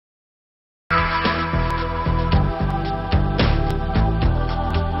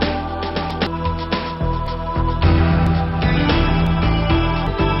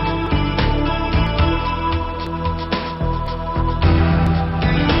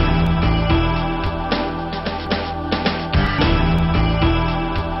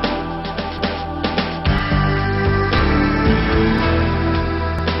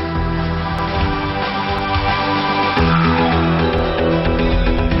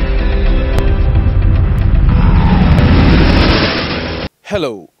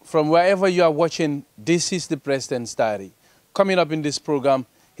Hello, from wherever you are watching, this is the President's Diary. Coming up in this program,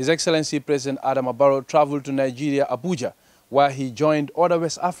 His Excellency President Barrow traveled to Nigeria, Abuja, where he joined other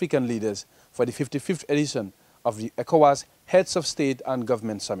West African leaders for the 55th edition of the ECOWAS Heads of State and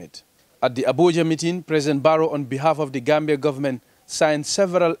Government Summit. At the Abuja meeting, President Barrow, on behalf of the Gambia government, signed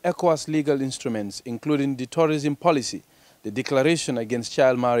several ECOWAS legal instruments, including the tourism policy, the Declaration Against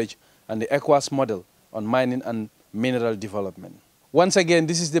Child Marriage, and the ECOWAS model on mining and mineral development. Once again,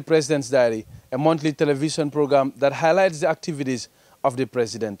 this is the President's Diary, a monthly television program that highlights the activities of the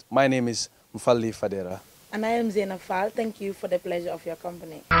President. My name is Mfalli Fadera. And I am Zainab Fall. Thank you for the pleasure of your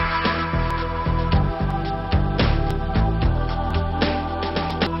company.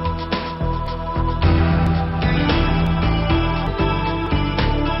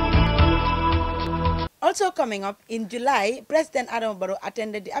 Also coming up, in July, President Barrow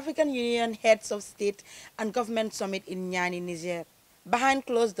attended the African Union Heads of State and Government Summit in Niani, Niger. Behind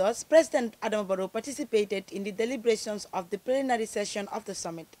closed doors, President Barrow participated in the deliberations of the plenary session of the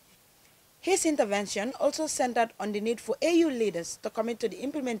summit. His intervention also centered on the need for AU leaders to commit to the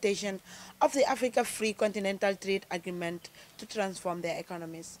implementation of the Africa Free Continental Trade Agreement to transform their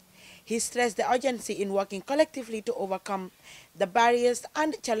economies. He stressed the urgency in working collectively to overcome the barriers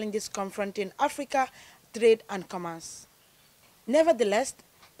and challenges confronting Africa, trade and commerce. Nevertheless,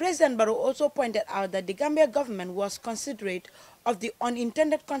 President Barrow also pointed out that the Gambia government was considerate of the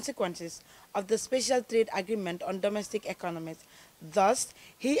unintended consequences of the special trade agreement on domestic economies. Thus,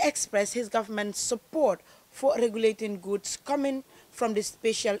 he expressed his government's support for regulating goods coming from the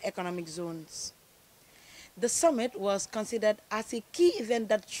special economic zones. The summit was considered as a key event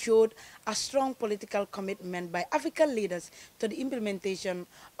that showed a strong political commitment by African leaders to the implementation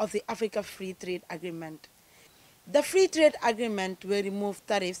of the Africa Free Trade Agreement. The Free Trade Agreement will remove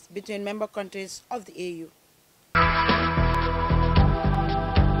tariffs between member countries of the AU.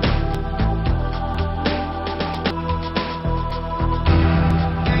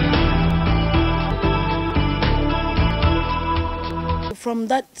 From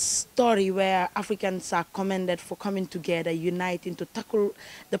that story where Africans are commended for coming together, uniting to tackle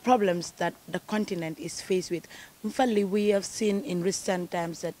the problems that the continent is faced with, Mfalli, we have seen in recent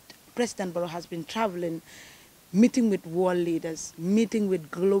times that President Barrow has been traveling, meeting with world leaders, meeting with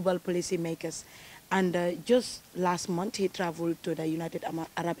global policymakers. And just last month, he traveled to the United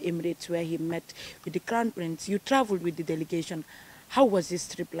Arab Emirates where he met with the Crown Prince. You traveled with the delegation. How was this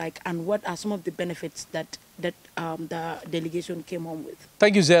trip like, and what are some of the benefits that the delegation came home with?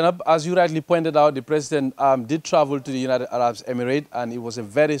 Thank you, Zainab. As you rightly pointed out, the President did travel to the United Arab Emirates, and it was a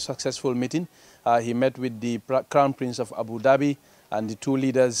very successful meeting. He met with the Crown Prince of Abu Dhabi, and the two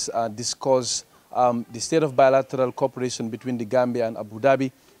leaders discussed the state of bilateral cooperation between the Gambia and Abu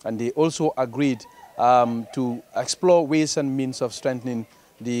Dhabi, and they also agreed to explore ways and means of strengthening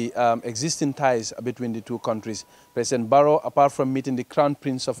the existing ties between the two countries. President Barrow, apart from meeting the Crown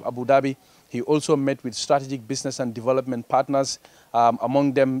Prince of Abu Dhabi, he also met with strategic business and development partners,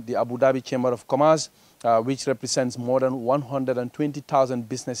 among them the Abu Dhabi Chamber of Commerce, which represents more than 120,000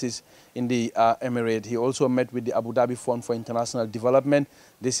 businesses in the Emirate. He also met with the Abu Dhabi Fund for International Development.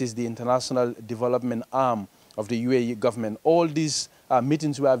 This is the international development arm of the UAE government. All these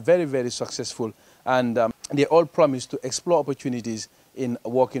meetings were very, very successful, and they all promised to explore opportunities in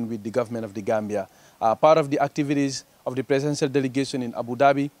working with the government of the Gambia. Part of the activities of the presidential delegation in Abu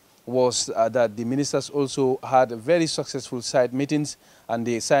Dhabi was that the ministers also had very successful side meetings, and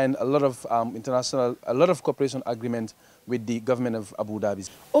they signed a lot of cooperation agreements with the government of Abu Dhabi.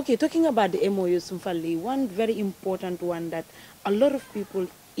 Okay, talking about the MOUs, Mfalli, one very important one that a lot of people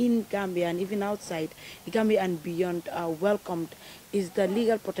in Gambia and even outside Gambia and beyond welcomed is the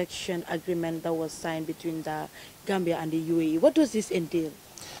legal protection agreement that was signed between the Gambia and the UAE. What does this entail?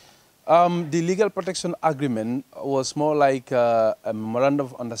 The legal protection agreement was more like a memorandum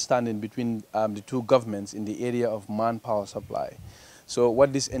of understanding between the two governments in the area of manpower supply. So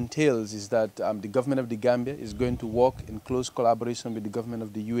what this entails is that the government of the Gambia is going to work in close collaboration with the government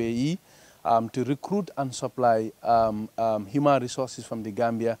of the UAE to recruit and supply human resources from the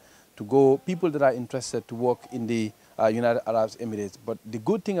Gambia to go, people that are interested to work in the United Arab Emirates. But the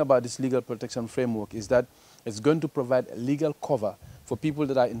good thing about this legal protection framework is that it's going to provide a legal cover for people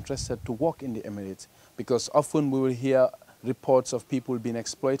that are interested to work in the Emirates, because often we will hear reports of people being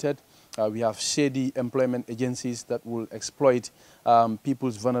exploited. We have shady employment agencies that will exploit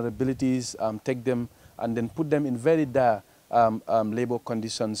people's vulnerabilities, take them and then put them in very dire labor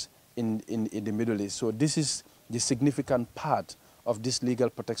conditions in the Middle East. So this is the significant part of this legal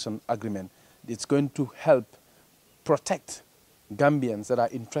protection agreement. It's going to help protect Gambians that are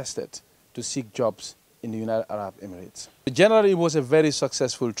interested to seek jobs in the United Arab Emirates. Generally, it was a very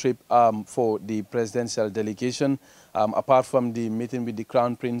successful trip for the presidential delegation. Apart from the meeting with the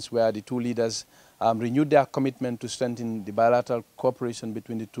Crown Prince, where the two leaders renewed their commitment to strengthen the bilateral cooperation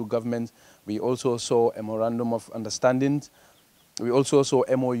between the two governments, we also saw a memorandum of understanding. We also saw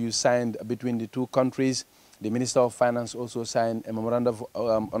MOU signed between the two countries. The Minister of Finance also signed a memorandum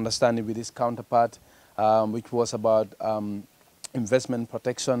of understanding with his counterpart, which was about investment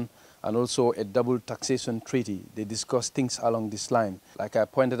protection and also a double taxation treaty. They discussed things along this line. Like I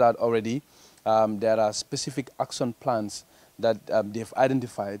pointed out already, there are specific action plans that they've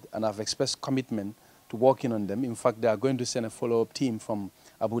identified and have expressed commitment to working on them. In fact, they are going to send a follow-up team from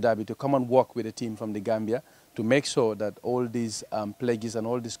Abu Dhabi to come and work with a team from the Gambia to make sure that all these pledges and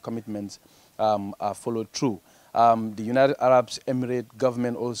all these commitments are followed through. The United Arab Emirates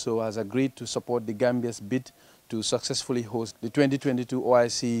government also has agreed to support the Gambia's bid to successfully host the 2022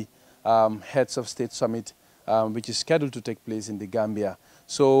 OIC Heads of State Summit, which is scheduled to take place in the Gambia.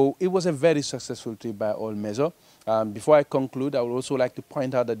 So it was a very successful trip by all measures. Before I conclude, I would also like to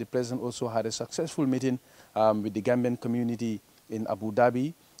point out that the President also had a successful meeting with the Gambian community in Abu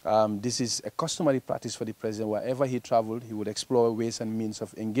Dhabi. This is a customary practice for the President. Wherever he traveled, he would explore ways and means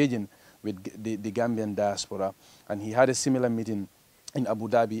of engaging with the Gambian diaspora. And he had a similar meeting in Abu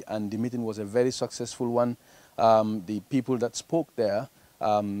Dhabi, and the meeting was a very successful one. The people that spoke there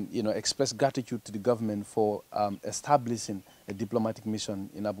expressed gratitude to the government for establishing a diplomatic mission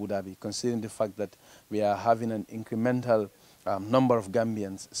in Abu Dhabi, considering the fact that we are having an incremental number of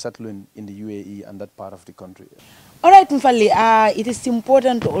Gambians settling in the UAE and that part of the country. All right, Mfali, it is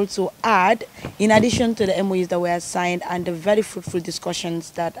important to also add, in addition to the MOUs that were signed and the very fruitful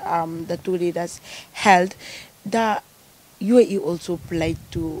discussions that the two leaders held, the UAE also pledged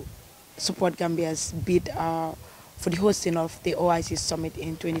to support Gambia's bid for the hosting of the OIC summit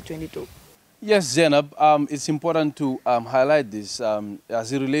in 2022. Yes, Zainab, it's important to highlight this.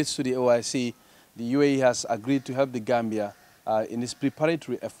 As it relates to the OIC, the UAE has agreed to help the Gambia in its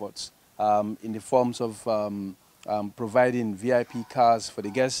preparatory efforts in the forms of providing VIP cars for the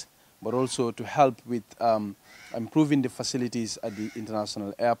guests, but also to help with improving the facilities at the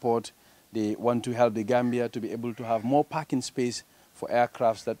international airport. They want to help the Gambia to be able to have more parking space for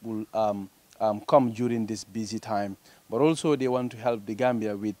aircrafts that will come during this busy time. But also they want to help the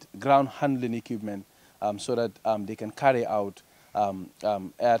Gambia with ground handling equipment so that they can carry out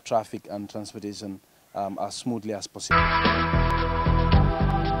air traffic and transportation as smoothly as possible.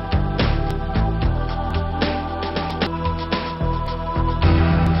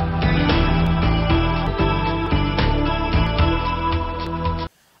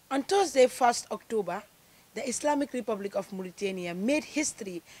 On Thursday, 1st October, the Islamic Republic of Mauritania made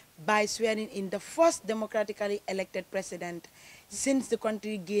history by swearing in the first democratically elected president since the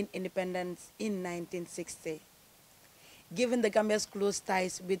country gained independence in 1960. Given the Gambia's close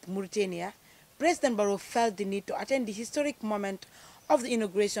ties with Mauritania, President Barrow felt the need to attend the historic moment of the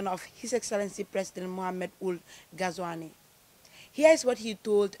inauguration of His Excellency President Mohamed Ould Ghazouani. Here is what he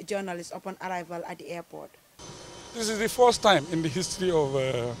told journalists upon arrival at the airport. This is the first time in the history of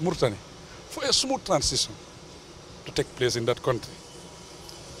Mauritania for a smooth transition to take place in that country.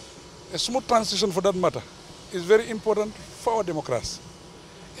 A smooth transition, for that matter, is very important for our democracy.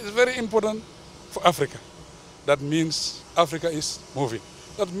 It's very important for Africa. That means Africa is moving.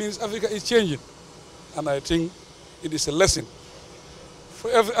 That means Africa is changing. And I think it is a lesson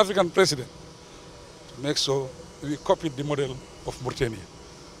for every African president to make sure we copy the model of Mauritania.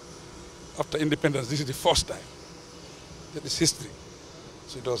 After independence, this is the first time. That is history.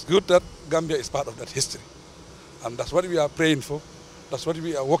 So it was good that Gambia is part of that history. And that's what we are praying for. That's what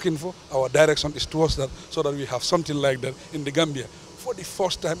we are working for. Our direction is towards that, so that we have something like that in the Gambia for the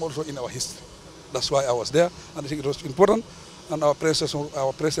first time also in our history. That's why I was there, and I think it was important. And our presence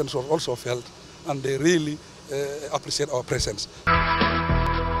was also felt, and they really appreciate our presence.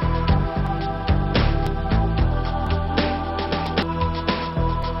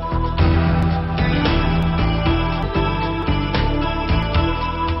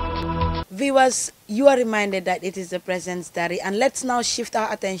 Viewers, you are reminded that it is the President's Diary, and let's now shift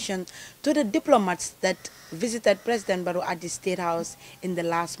our attention to the diplomats that visited President Barrow at the State House in the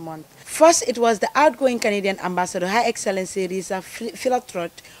last month. First, it was the outgoing Canadian Ambassador, Her Excellency Risa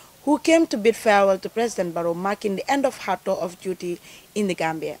Philatrot, who came to bid farewell to President Barrow, marking the end of her tour of duty in the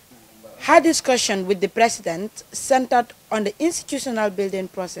Gambia. Her discussion with the President centered on the institutional building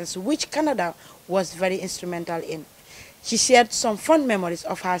process, which Canada was very instrumental in. She shared some fond memories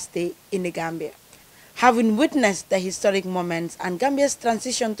of her stay in the Gambia. having witnessed the historic moments and Gambia's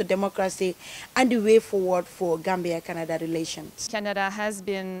transition to democracy and the way forward for Gambia-Canada relations. Canada has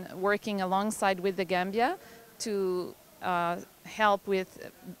been working alongside with the Gambia to help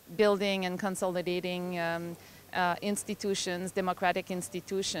with building and consolidating institutions, democratic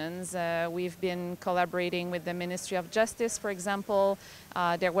institutions. We've been collaborating with the Ministry of Justice, for example.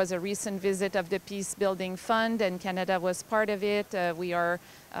 There was a recent visit of the Peace Building Fund, and Canada was part of it.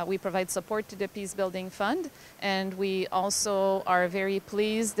 We provide support to the Peace Building Fund, and we also are very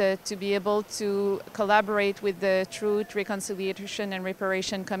pleased to be able to collaborate with the Truth, Reconciliation and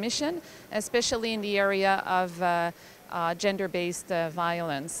Reparation Commission, especially in the area of gender-based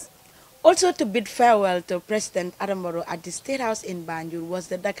violence. Also to bid farewell to President Barrow at the State House in Banjul was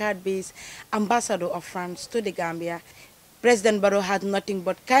the Dakar-based ambassador of France to the Gambia. President Barrow had nothing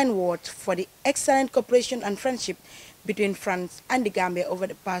but kind words for the excellent cooperation and friendship between France and the Gambia over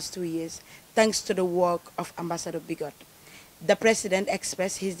the past 2 years, thanks to the work of Ambassador Bigot. The President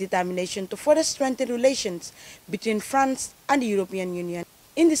expressed his determination to further strengthen relations between France and the European Union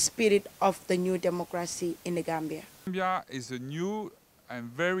in the spirit of the new democracy in the Gambia. Gambia is a new and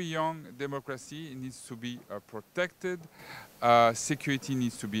very young democracy. It needs to be protected, security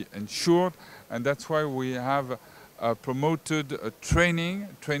needs to be ensured, and that's why we have promoted training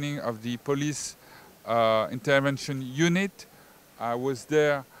of the police intervention unit. I was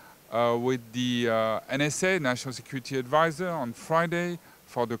there with the NSA, National Security Advisor, on Friday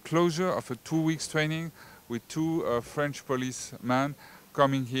for the closure of a 2 weeks training with 2 French policemen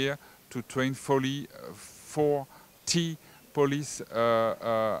coming here to train fully 40 police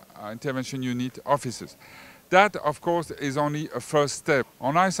intervention unit officers. That, of course, is only a first step.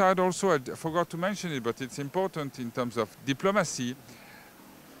 On our side also, I forgot to mention it, but it's important in terms of diplomacy.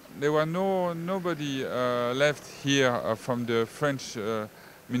 There were nobody left here from the French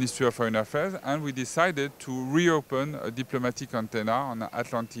Ministry of Foreign Affairs, and we decided to reopen a diplomatic antenna on the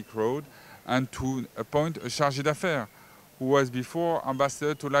Atlantic Road and to appoint a chargé d'affaires, who was before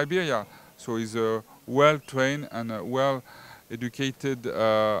ambassador to Liberia. So he's a well-trained and well-educated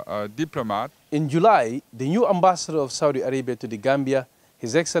diplomat. In July, the new ambassador of Saudi Arabia to the Gambia,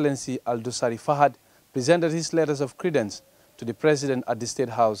 His Excellency Al-Dusari Fahad, presented his letters of credence to the President at the State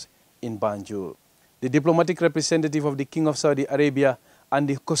House in Banjul. The diplomatic representative of the King of Saudi Arabia and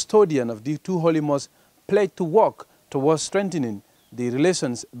the custodian of the 2 holy mosques pledged to work towards strengthening the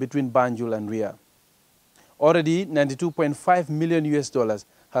relations between Banjul and Riyadh. Already, $92.5 million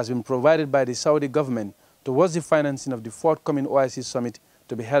has been provided by the Saudi government towards the financing of the forthcoming OIC summit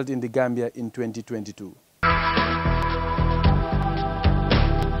to be held in the Gambia in 2022.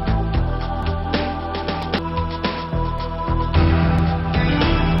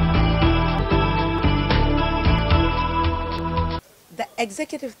 The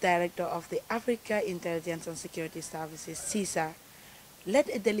Executive Director of the Africa Intelligence and Security Services, CISA, led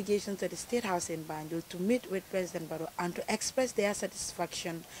a delegation to the State House in Banjul to meet with President Barrow and to express their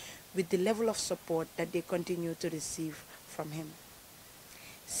satisfaction with the level of support that they continue to receive from him.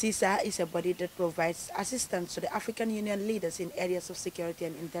 CISA is a body that provides assistance to the African Union leaders in areas of security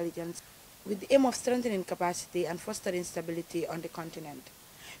and intelligence with the aim of strengthening capacity and fostering stability on the continent.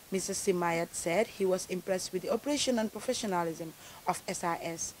 Mr. Simayat said he was impressed with the operation and professionalism of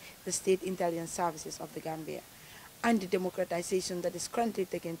SIS, the State Intelligence Services of the Gambia, and the democratization that is currently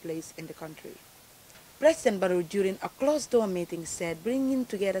taking place in the country. President Barrow, during a closed-door meeting, said bringing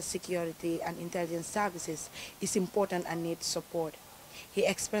together security and intelligence services is important and needs support. He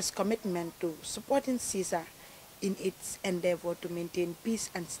expressed commitment to supporting CISA in its endeavor to maintain peace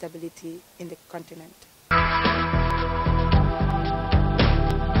and stability in the continent.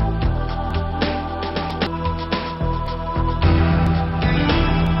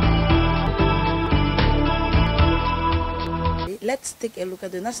 Let's take a look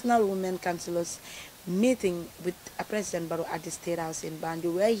at the National Women Councilors meeting with President Barrow at the State House in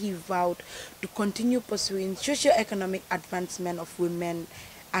Banjul, where he vowed to continue pursuing socio-economic advancement of women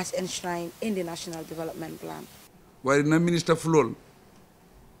as enshrined in the National Development Plan. Wari na Minister Fulol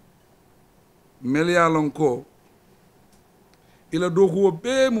Melia Lonko ila doku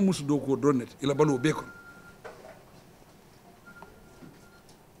be mu musu doku donet ila balu be kon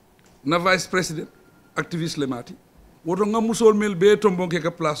na Vice President activist le mati woto nga musol mel be tombo ke ka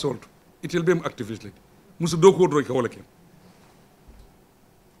place olto itel be activist le musu doku do ka wala ken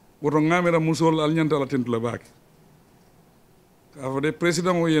woto nga mera musol al nyanta la tentu la baake avade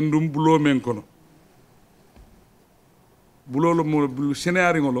president o yendum bulo men kono bulolo mo bulu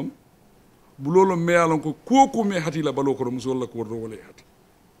senari ngolom bulolo me alon ko koko me hati la balo ko musol la ko do wala hati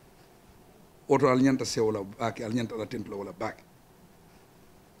oto al nyanta sewla baake al nyanta la tentu la wala baake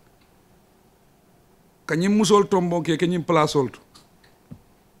kanyim musol tombo ke kanyim place olto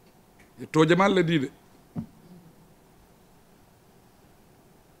to jamal le dide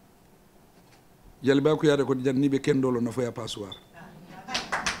jali ba ko yade ko janni be kendolo no faya passoir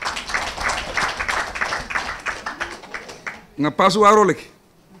nga passoir o leki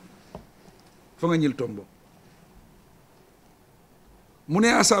fo nga ñil tombo mune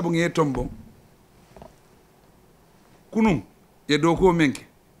asabu nge tombo kunum e do ko menke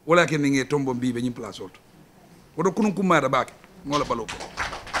wala ken nge tombo mbibe ñim place olto wodo kunum kumada baake ngola balo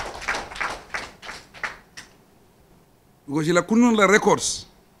ko jila kunun la records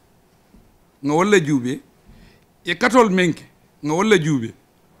nga wala juube e katol menke nga wala juube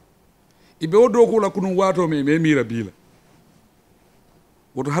ibe o do ko la kunun wato me mira bila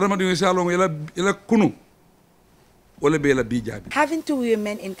woto haramadu inshallah ila kunun wala be la bi jabi. Having two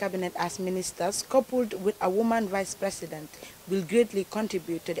women in cabinet as ministers coupled with a woman vice president will greatly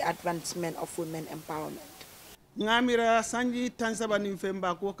contribute to the advancement of women empowerment. Ngamira sanji tansaba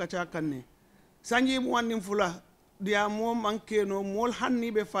nimfemba ko kacha kanne sanji muwannim fula dia mo manke no mol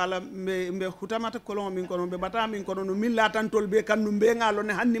hanni be fala mbe hutamata kolon min kono be bata min kono no min latantol be kannu be ngalo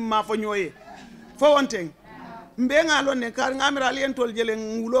ne hanni ma fo nyoye fo wonten mbe ngalo ne kar ngamira lientol jele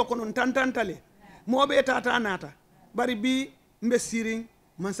ngulo kono tantantale mo be tata nata bari bi mbe siring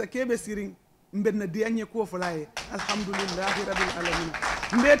man sakebe siring mbe na dianye ko fulaye alhamdulillah rabbil alamin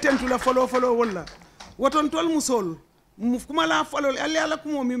mbe tentula folo wala woton tol musol kuma la falol alle ala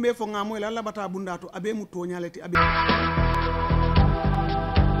kumo mi be fo ngamo la bata bundato abe mu tonyaleti abe.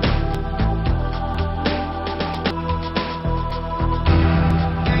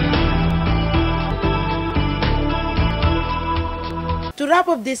 To wrap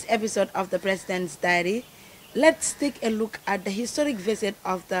up this episode of the President's Diary, let's take a look at the historic visit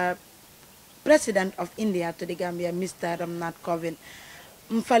of the President of India to the Gambia, Mr. Ramnath Kovind.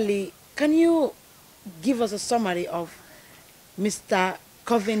 Mfali, can you give us a summary of Mr.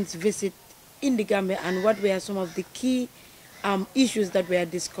 Kovind's visit in the Gambia and what were some of the key issues that were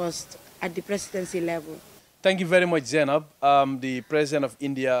discussed at the presidency level? Thank you very much, Zainab. The President of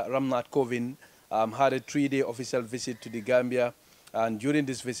India, Ramnath Kovind, had a 3-day official visit to the Gambia. And during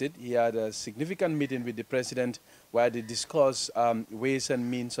this visit, he had a significant meeting with the President where they discussed ways and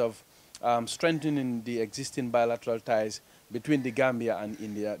means of strengthening the existing bilateral ties between the Gambia and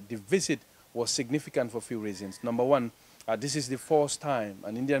India. The visit was significant for a few reasons. Number one, this is the first time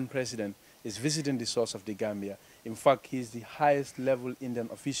an Indian president is visiting the source of the Gambia. In fact, he is the highest level Indian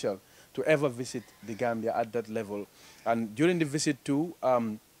official to ever visit the Gambia at that level. And during the visit too,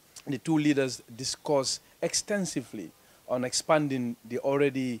 the two leaders discussed extensively on expanding the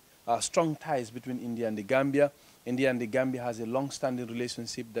already strong ties between India and the Gambia. India and the Gambia has a long-standing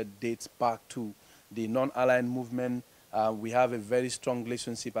relationship that dates back to the non-aligned movement. We have a very strong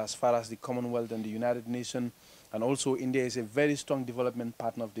relationship as far as the Commonwealth and the United Nations. And also India is a very strong development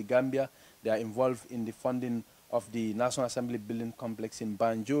partner of the Gambia. They are involved in the funding of the National Assembly building complex in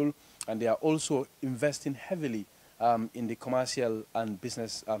Banjul. And they are also investing heavily in the commercial and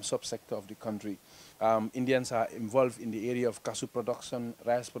business subsector of the country. Indians are involved in the area of cashew production,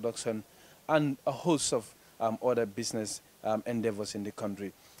 rice production, and a host of other business endeavors in the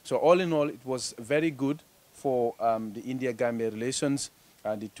country. So all in all, it was very good for the India-Gambia relations.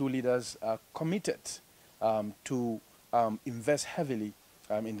 The two leaders are committed to invest heavily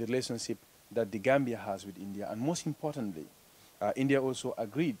in the relationship that the Gambia has with India. And most importantly, India also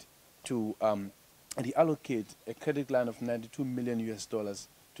agreed to reallocate a credit line of $92 million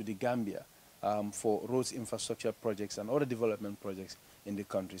to the Gambia for roads infrastructure projects and other development projects in the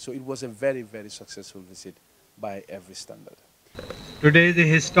country. So it was a very, very successful visit by every standard. Today is a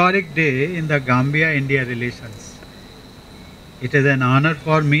historic day in the Gambia-India relations. It is an honor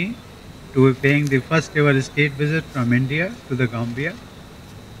for me to be paying the first ever state visit from India to the Gambia.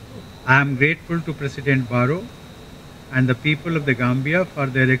 I am grateful to President Barrow and the people of the Gambia for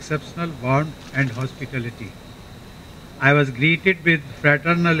their exceptional warmth and hospitality. I was greeted with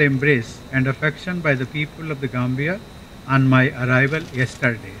fraternal embrace and affection by the people of the Gambia on my arrival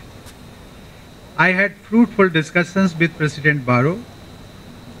yesterday. I had fruitful discussions with President Barrow.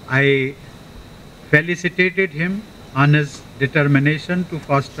 I felicitated him on his determination to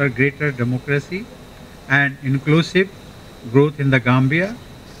foster greater democracy and inclusive growth in the Gambia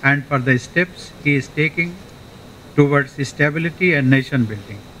and for the steps he is taking towards stability and nation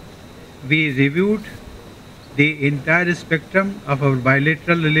building. We reviewed the entire spectrum of our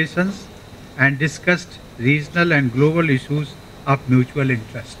bilateral relations and discussed regional and global issues of mutual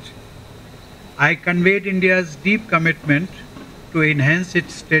interest. I conveyed India's deep commitment to enhance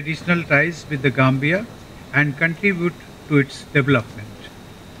its traditional ties with the Gambia and contribute to its development.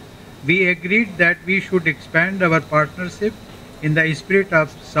 we agreed that we should expand our partnership in the spirit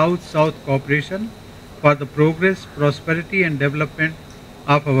of South-South cooperation for the progress, prosperity and development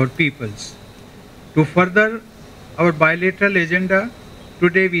of our peoples. To further our bilateral agenda,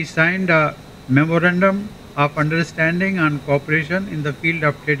 today we signed a Memorandum of Understanding on Cooperation in the field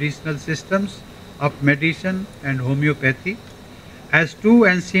of traditional systems of medicine and homeopathy. As two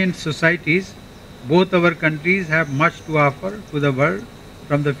ancient societies, both our countries have much to offer to the world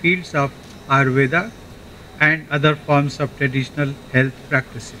from the fields of Ayurveda and other forms of traditional health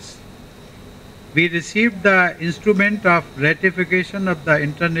practices. We received the instrument of ratification of the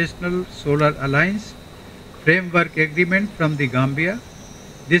International Solar Alliance Framework Agreement from the Gambia.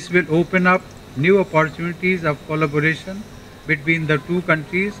 This will open up new opportunities of collaboration between the two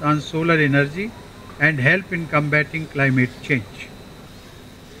countries on solar energy and help in combating climate change.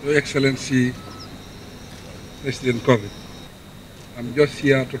 Your Excellency, President COVID, I'm just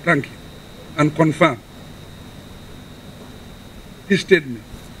here to thank you and confirm his statement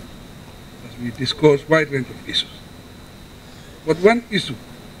as we discuss a wide range of issues. But one issue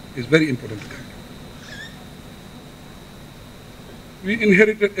is very important to Gambia. We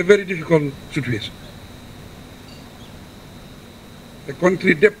inherited a very difficult situation. The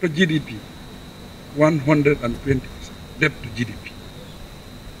country debt to GDP, 120% debt to GDP.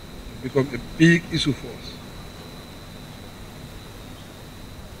 It's become a big issue for us.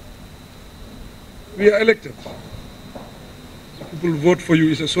 We are elected. The people vote for you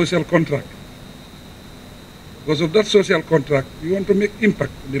is a social contract. Because of that social contract, we want to make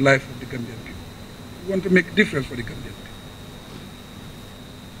impact on the life of the Gambian people. We want to make a difference for the Gambian people.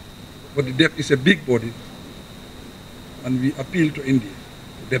 But the debt is a big body, and we appeal to India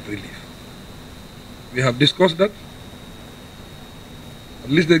for debt relief. We have discussed that. At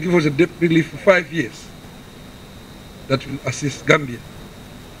least they give us a debt relief for 5 years that will assist Gambia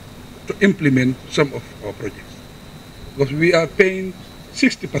to implement some of our projects. Because we are paying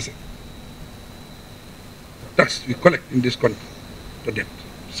 60% tax we collect in this country to debt,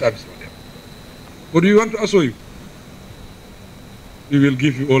 service for debt. But we want to assure you, we will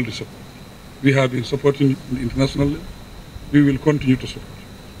give you all the support. We have been supporting you in the international level. We will continue to support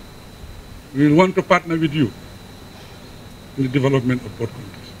you. We will want to partner with you in the development of both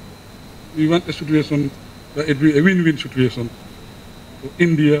countries. We want a situation, a win-win situation for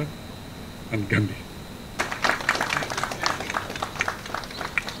India and Gambia.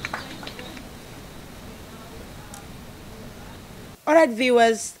 All right,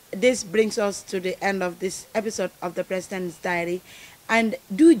 viewers, this brings us to the end of this episode of the President's Diary. And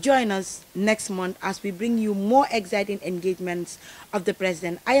do join us next month as we bring you more exciting engagements of the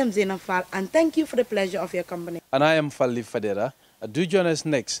President. I am Zainab Fall, and thank you for the pleasure of your company. And I am Fali Fadera. Do join us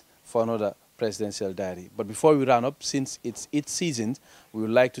next for another Presidential Diary. But before we round up, since it's Eid season, we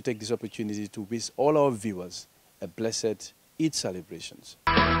would like to take this opportunity to wish all our viewers a blessed Eid celebrations.